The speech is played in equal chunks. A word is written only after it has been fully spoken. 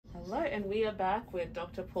Hello, and we are back with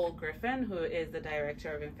Dr. Paul Griffin, who is the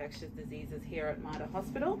Director of Infectious Diseases here at Mater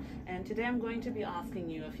Hospital. And today I'm going to be asking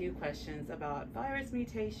you a few questions about virus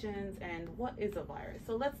mutations and what is a virus.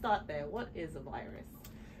 So let's start there. What is a virus?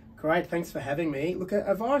 Great, thanks for having me. Look,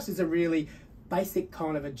 a virus is a really basic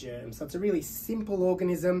kind of a germ. So it's a really simple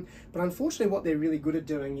organism, but unfortunately what they're really good at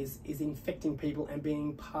doing is infecting people and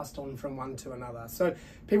being passed on from one to another. So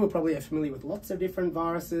people probably are familiar with lots of different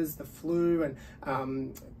viruses. The flu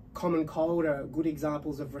and common cold are good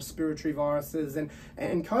examples of respiratory viruses, and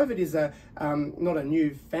COVID is not a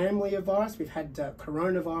new family of virus. We've had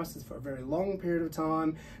coronaviruses for a very long period of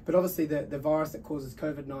time, but obviously the virus that causes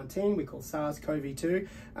COVID-19, we call SARS-CoV-2,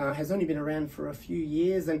 has only been around for a few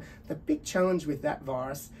years, and the big challenge with that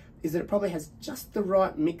virus is that it probably has just the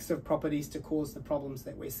right mix of properties to cause the problems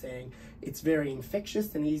that we're seeing. It's very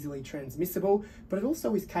infectious and easily transmissible, but it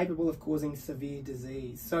also is capable of causing severe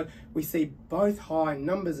disease. So we see both high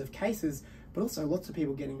numbers of cases, but also lots of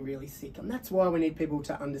people getting really sick. And that's why we need people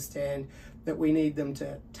to understand that we need them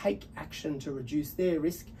to take action to reduce their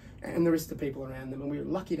risk and the risk to people around them. And we're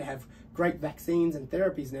lucky to have great vaccines and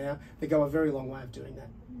therapies now that go a very long way of doing that.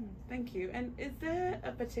 Thank you. And is there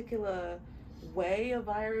a particular way a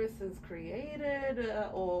virus is created,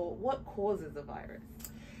 or what causes a virus?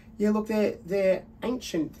 Yeah, look, they're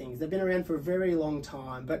ancient things. They've been around for a very long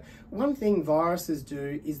time, but one thing viruses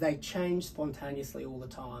do is they change spontaneously all the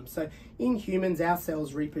time. So in humans, our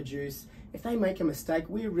cells reproduce. If they make a mistake,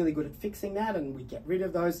 we're really good at fixing that, and we get rid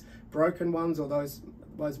of those broken ones or those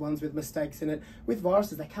ones with mistakes in it. With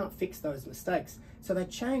viruses, they can't fix those mistakes, so they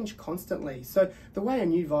change constantly. So the way a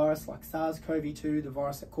new virus like SARS-CoV-2, the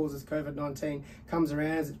virus that causes COVID-19, comes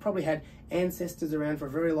around is it's probably had ancestors around for a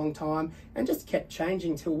very long time and just kept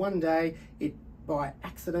changing till one day it, by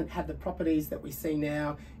accident, had the properties that we see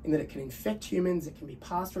now, in that it can infect humans, it can be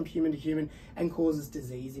passed from human to human and causes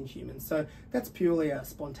disease in humans. So that's purely a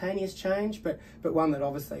spontaneous change, but one that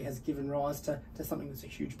obviously has given rise to something that's a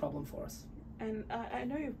huge problem for us. And I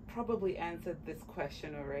know you've probably answered this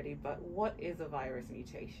question already, but what is a virus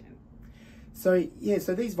mutation? So yeah,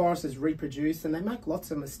 so these viruses reproduce and they make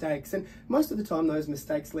lots of mistakes, and most of the time those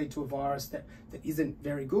mistakes lead to a virus that isn't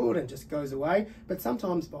very good and just goes away, but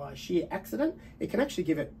sometimes by sheer accident it can actually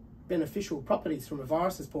give it beneficial properties from a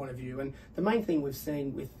virus's point of view. And the main thing we've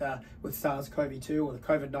seen with SARS-CoV-2 or the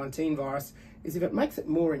COVID-19 virus is if it makes it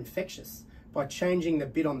more infectious by changing the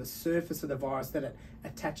bit on the surface of the virus that it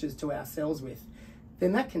attaches to our cells with,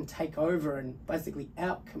 then that can take over and basically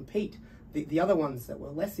outcompete the other ones that were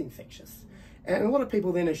less infectious. And a lot of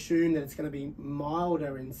people then assume that it's going to be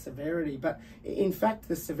milder in severity, but in fact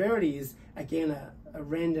the severity is again a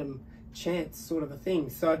random chance sort of a thing.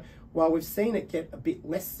 So while we've seen it get a bit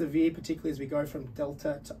less severe, particularly as we go from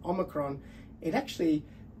Delta to Omicron, it actually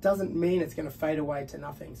doesn't mean it's going to fade away to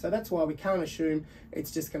nothing. So that's why we can't assume it's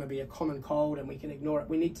just going to be a common cold and we can ignore it.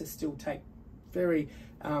 We need to still take very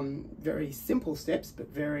simple steps, but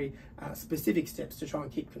very specific steps to try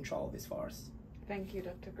and keep control of this virus. Thank you,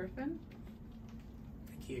 Dr. Griffin.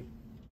 Thank you.